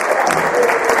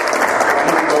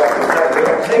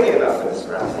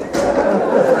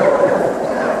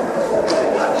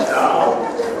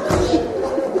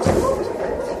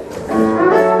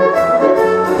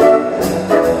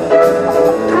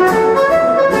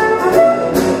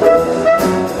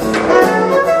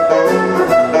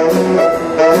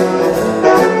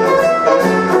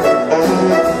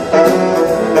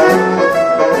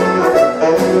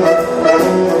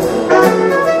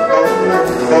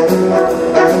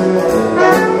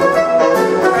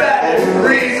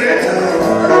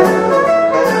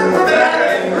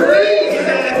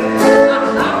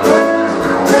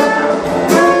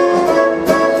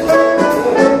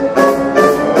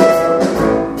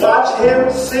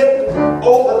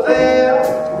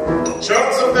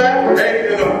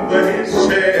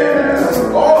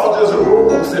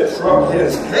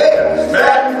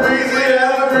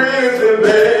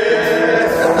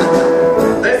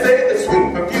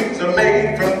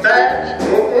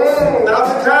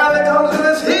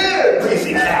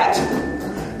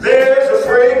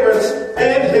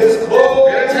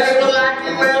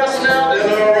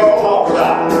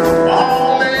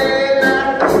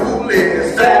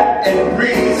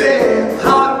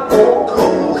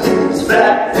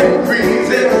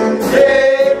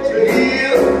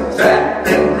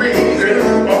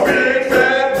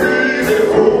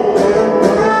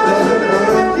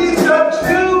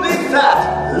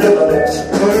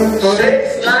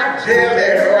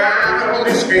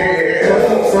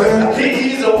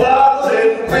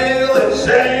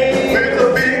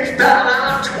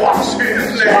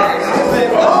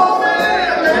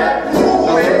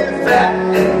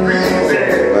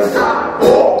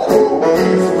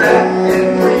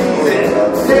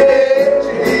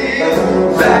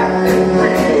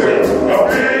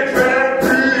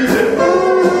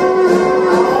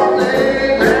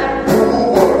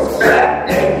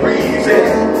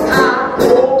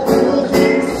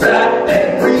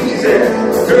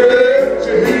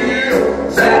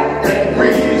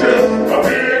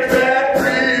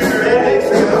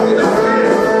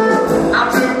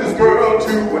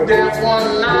 a dance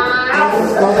one night.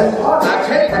 I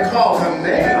can't recall her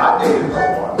name.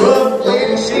 But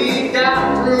when she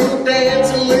got through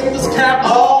dancing with this cat,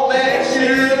 all that she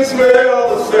didn't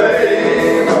smell the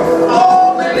same.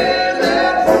 Oh man,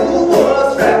 that fool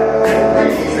was fat and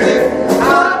greasy.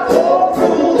 I wore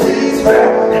cool, he's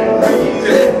fat and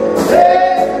greasy.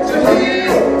 Hey, to me,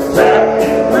 fat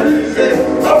and greasy.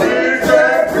 A big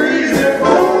fat greasy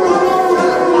fool.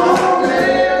 Oh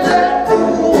man, that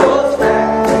fool was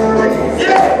fat and greasy.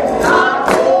 Yeah, I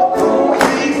wore cool,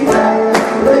 he's fat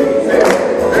and greasy.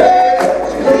 Hey,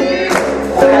 to me,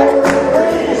 fat and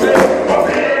greasy. A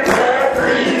big fat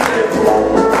greasy fool.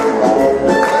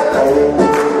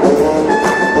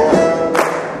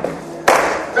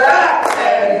 Fat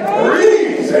and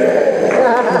greasy.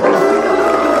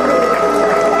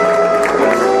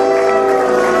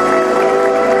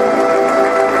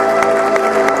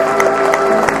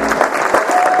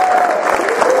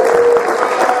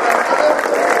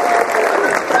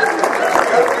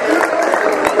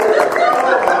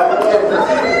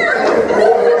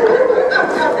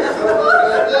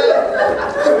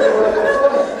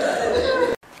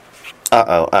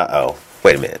 Uh-oh.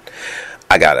 Wait a minute.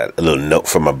 I got a little note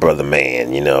from my brother,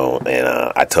 man, you know, and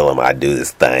I told him I'd do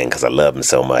this thing because I love him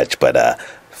so much. But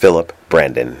Philip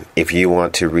Brandon, if you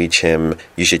want to reach him,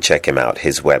 you should check him out.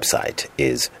 His website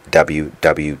is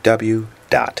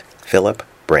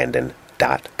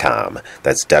www.philipbrandon.com.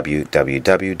 That's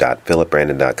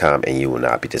www.philipbrandon.com, and you will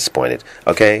not be disappointed.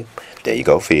 Okay? There you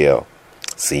go, Phil.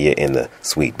 See you in the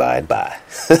sweet by and by.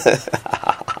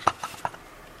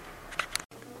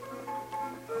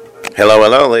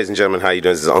 Hello, ladies and gentlemen. How you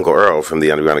doing? This is Uncle Earl from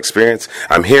the Underground Experience.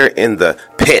 I'm here in the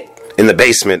pit, in the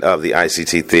basement of the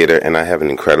ICT Theater, and I have an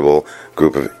incredible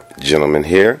group of gentlemen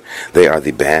here. They are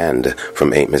the band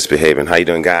from Ain't Misbehaving. How you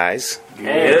doing, guys?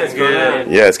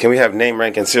 Good. Yes, can we have name,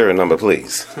 rank, and serial number,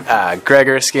 please? Greg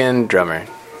Erskine, drummer.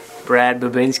 Brad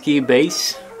Babinski,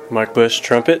 bass. Mark Bush,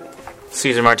 trumpet.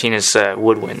 Cesar Martinez,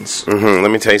 woodwinds.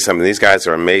 Let me tell you something. These guys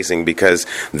are amazing because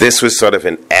this was sort of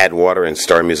an Add Water and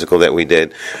Star musical that we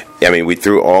did. I mean, we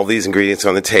threw all these ingredients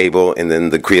on the table, and then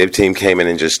the creative team came in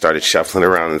and just started shuffling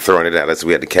around and throwing it at us.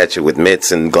 We had to catch it with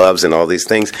mitts and gloves and all these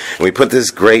things. And we put this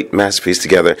great masterpiece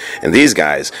together, and these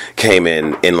guys came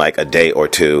in like a day or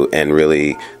two and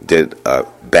really did a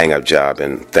bang-up job,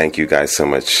 and thank you guys so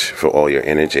much for all your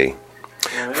energy.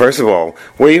 First of all,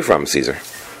 where are you from, Cesar?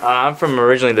 I'm from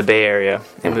originally the Bay Area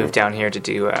and moved down here to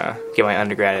do get my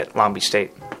undergrad at Long Beach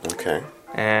State. Okay.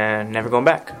 And never going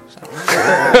back.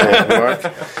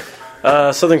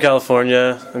 So. Southern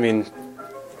California. I mean,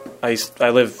 I've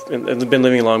been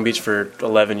living in Long Beach for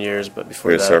 11 years, but before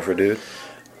You're that, a surfer, dude?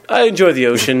 I enjoy the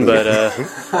ocean, but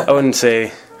I wouldn't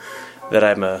say that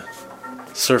I'm a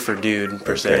surfer dude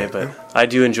per se, but I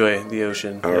do enjoy the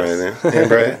ocean. All right, then. Yeah,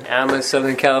 Brad? I'm a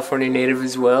Southern California native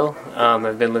as well.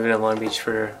 I've been living in Long Beach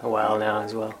for a while now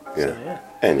as well. Yeah. So, yeah.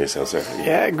 And yourself, sir?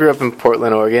 Yeah, I grew up in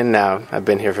Portland, Oregon. Now I've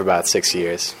been here for about 6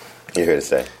 years. You're here to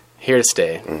stay? Here to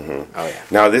stay. Mm-hmm. Oh, yeah.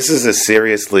 Now, this is a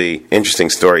seriously interesting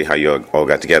story how you all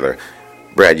got together.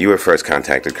 Brad, you were first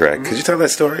contacted, correct? Could you tell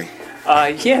that story?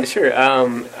 Yeah, sure.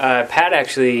 Pat,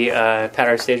 actually, Pat,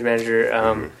 our stage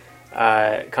manager,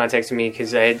 contacted me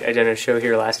because I had done a show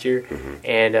here last year,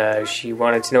 and she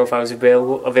wanted to know if I was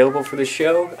available for the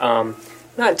show.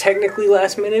 Not technically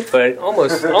last minute, but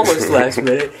almost last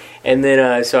minute. And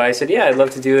then so I said, yeah, I'd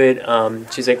love to do it.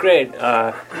 She's like, great.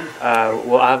 Well,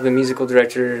 I'll have the musical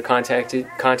director contact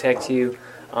you.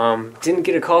 Didn't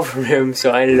get a call from him,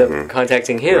 so I ended up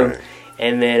contacting him. Right.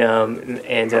 And then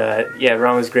yeah,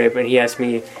 Ron was great, but he asked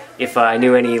me if I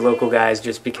knew any local guys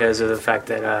just because of the fact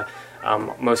that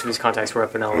most of his contacts were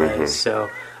up in LA. So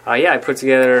yeah, I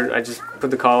just put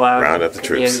the call out. Round up the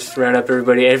troops. Yeah, just round up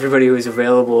everybody who was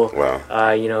available. Wow.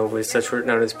 With such short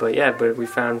notice. But yeah, we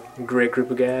found a great group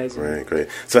of guys. Right, great.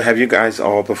 So have you guys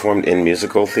all performed in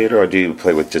musical theater, or do you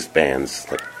play with just bands?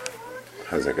 Like,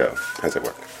 how does it go? How does it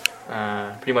work?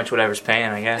 Pretty much whatever's paying,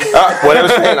 I guess.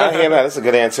 Whatever's paying. I hear that. That's a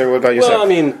good answer. What about yourself? Well, I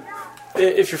mean,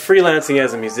 if you're freelancing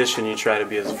as a musician, you try to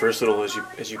be as versatile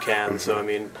as you can. So I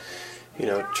mean,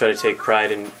 try to take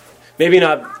pride in maybe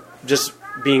not just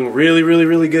being really, really,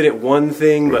 really good at one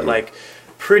thing, but like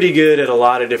pretty good at a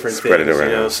lot of different Spread things. It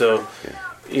around. So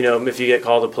if you get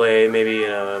called to play maybe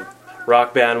in a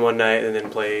rock band one night and then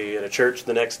play at a church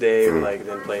the next day, or like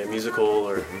then play a musical,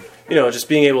 or just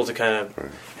being able to kind of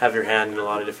have your hand in a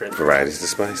lot of different varieties to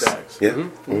spice. Yeah.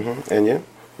 And you?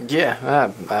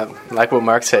 Yeah, like what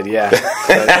Mark said. Yeah,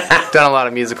 I've done a lot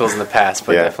of musicals in the past,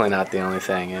 but definitely not the only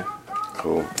thing. Yeah.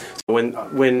 Cool.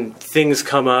 When things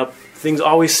come up, things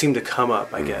always seem to come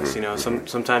up. I guess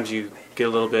sometimes you get a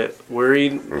little bit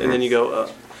worried, and then you go,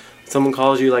 someone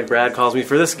calls you, like Brad calls me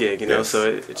for this gig, you know. So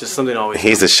it's just something always.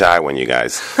 He's the shy one, you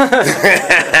guys.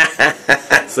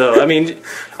 So I mean,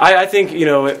 I think, you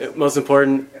know, most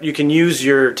important, you can use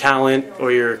your talent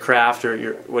or your craft or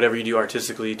your whatever you do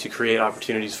artistically to create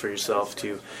opportunities for yourself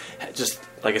to just,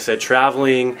 like I said,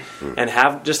 traveling and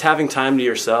having time to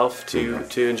yourself to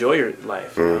enjoy your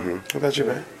life. You know? What about you,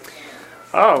 man?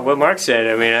 Oh, what Mark said.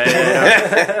 I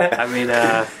mean,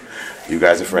 you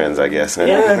guys are friends, I guess. Huh?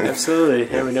 Yeah,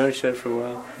 absolutely. Yeah, we know each other for a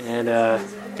while, and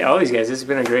all these guys. This has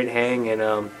been a great hang, and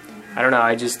I don't know.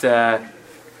 I just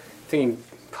thinking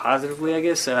positively, I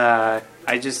guess.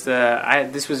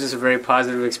 This was just a very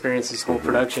positive experience. This whole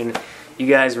production. You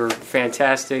guys were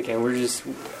fantastic, and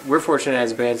we're fortunate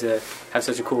as a band to have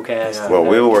such a cool cast. Well,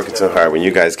 we were working so hard. When you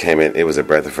guys came in, it was a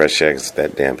breath of fresh air. 'Cause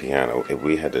that damn piano.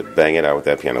 We had to bang it out with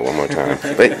that piano one more time.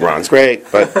 But Ron's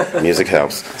great, but music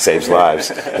helps, saves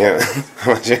lives. Yeah.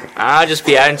 How about you? I'll just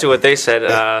be adding to what they said.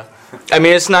 I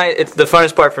mean, it's not. The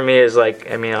funnest part for me is, like,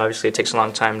 I mean, obviously it takes a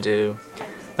long time to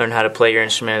learn how to play your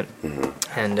instrument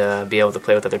and be able to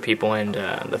play with other people. And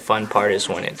the fun part is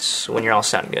when you're all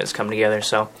sounding good, it's coming together.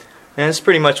 So. And that's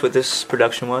pretty much what this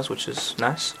production was, which is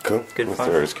nice. Cool. Good fun.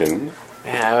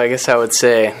 Yeah, I guess I would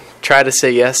say try to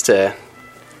say yes to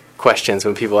questions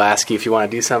when people ask you if you want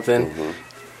to do something.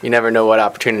 You never know what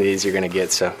opportunities you're going to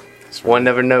get, so one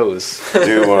never knows.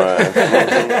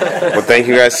 Well, thank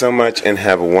you guys so much, and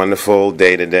have a wonderful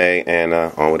day today, and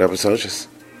on with Upper Soldiers.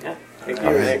 Yeah, thank you.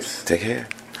 All right, Thanks. Take care.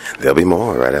 There'll be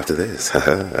more right after this.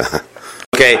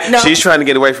 Okay, she's trying to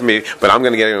get away from me, but I'm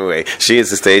going to get her away. She is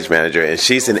the stage manager, and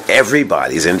she's in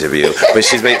everybody's interview. But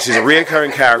she's a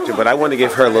reoccurring character, but I want to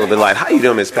give her a little bit of light. How you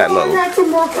doing, Miss Pat Lowe?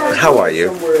 How are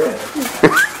you?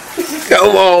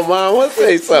 Come on, Mama,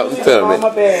 say something to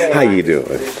me. How you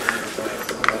doing?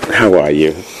 How are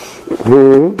you?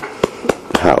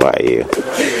 How are you?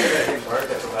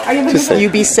 You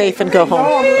be safe and go home.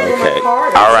 Okay.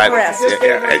 All right.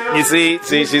 You see,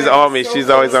 she's on me. She's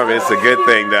always on me. It's a good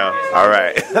thing, though. All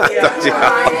right.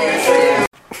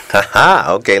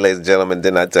 Haha. Okay, ladies and gentlemen,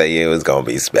 didn't I tell you it was going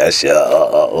to be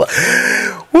special?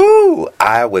 Woo!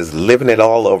 I was living it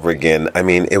all over again. I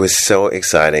mean, it was so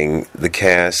exciting. The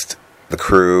cast, the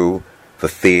crew, the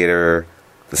theater,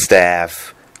 the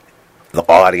staff, the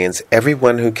audience,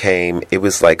 everyone who came, it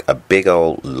was like a big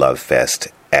old love fest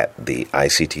at the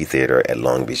ICT Theater at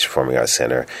Long Beach Performing Arts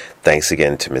Center. Thanks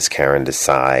again to Miss Karen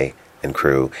Desai and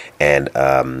crew, and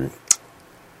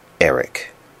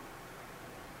Eric.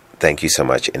 Thank you so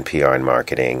much in PR and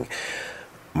marketing.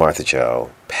 Martha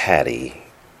Jo, Patty,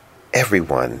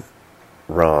 everyone,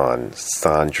 Ron,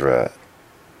 Sandra,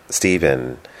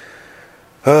 Stephen,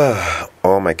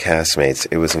 all my castmates.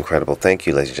 It was incredible. Thank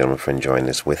you, ladies and gentlemen, for enjoying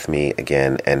this with me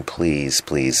again. And please,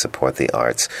 please support the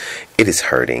arts. It is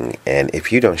hurting. And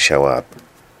if you don't show up,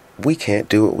 we can't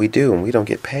do what we do, and we don't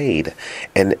get paid.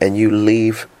 And you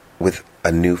leave with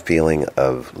a new feeling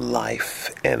of life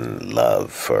and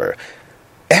love for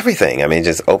everything. I mean, it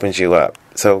just opens you up.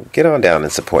 So get on down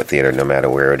and support theater no matter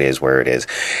where it is.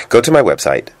 Go to my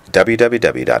website,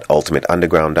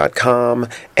 www.ultimateunderground.com,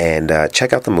 and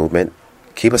check out the movement.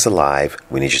 Keep us alive.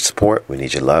 We need your support. We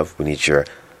need your love. We need your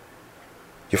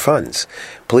funds.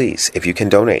 Please, if you can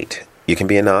donate, you can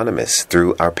be anonymous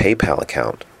through our PayPal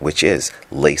account, which is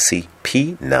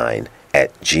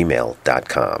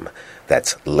lacyp9@gmail.com.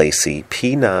 That's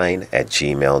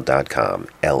lacyp9@gmail.com.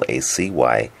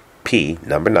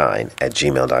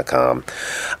 LACYP9@gmail.com.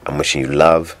 I'm wishing you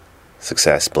love,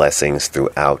 success, blessings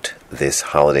throughout this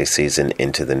holiday season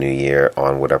into the new year.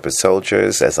 Onward, Upward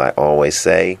Soldiers. As I always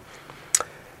say,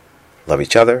 love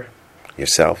each other,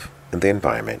 yourself, and the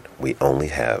environment. We only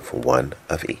have one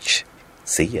of each.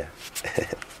 See ya.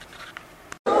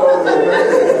 Hold on to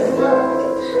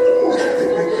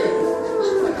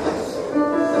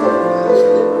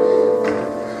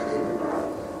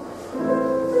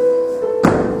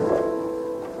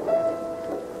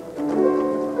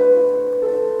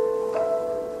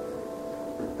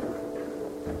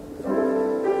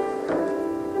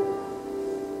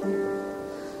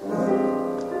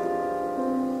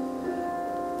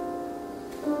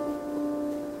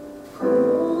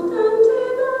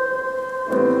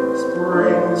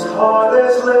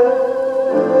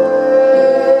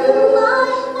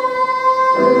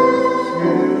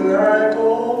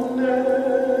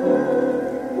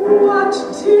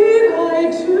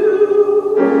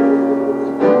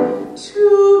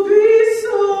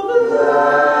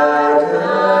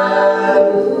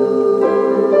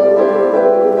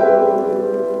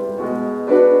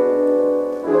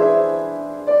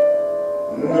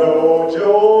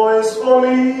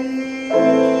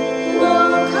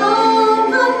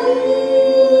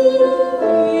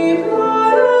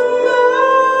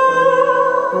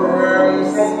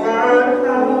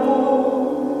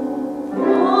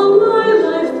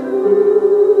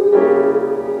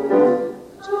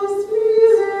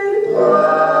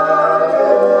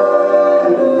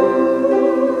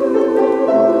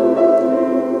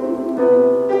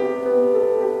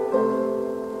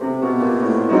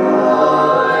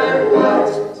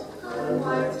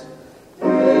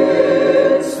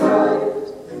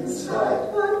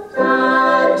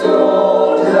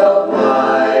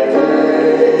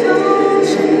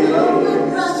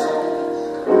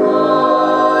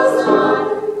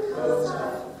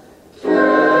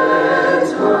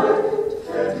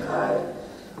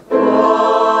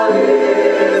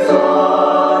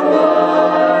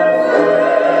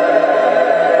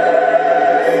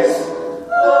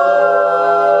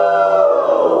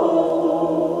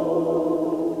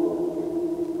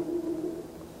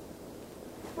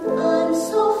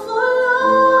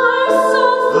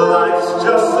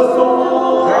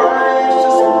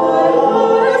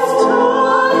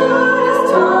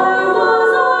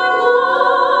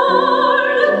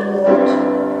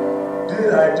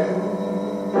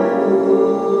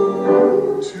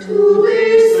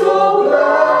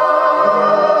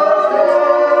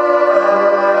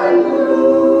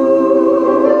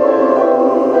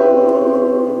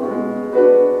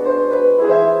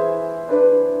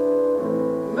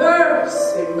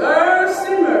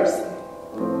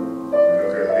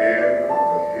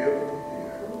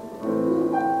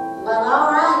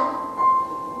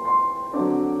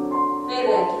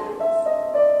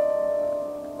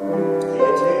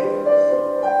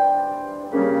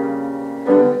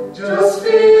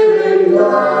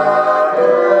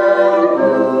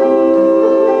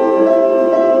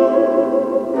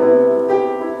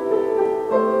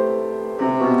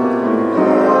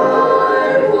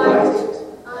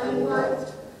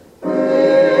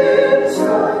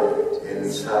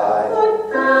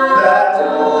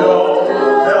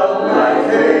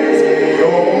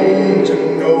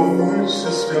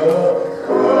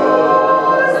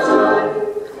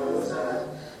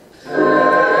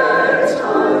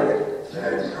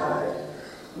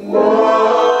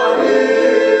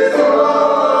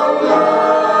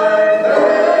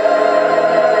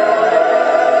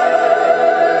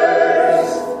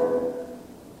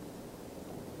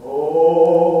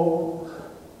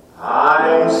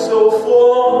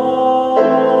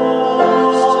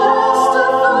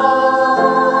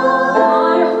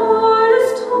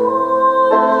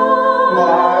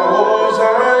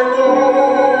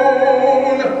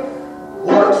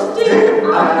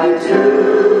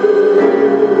to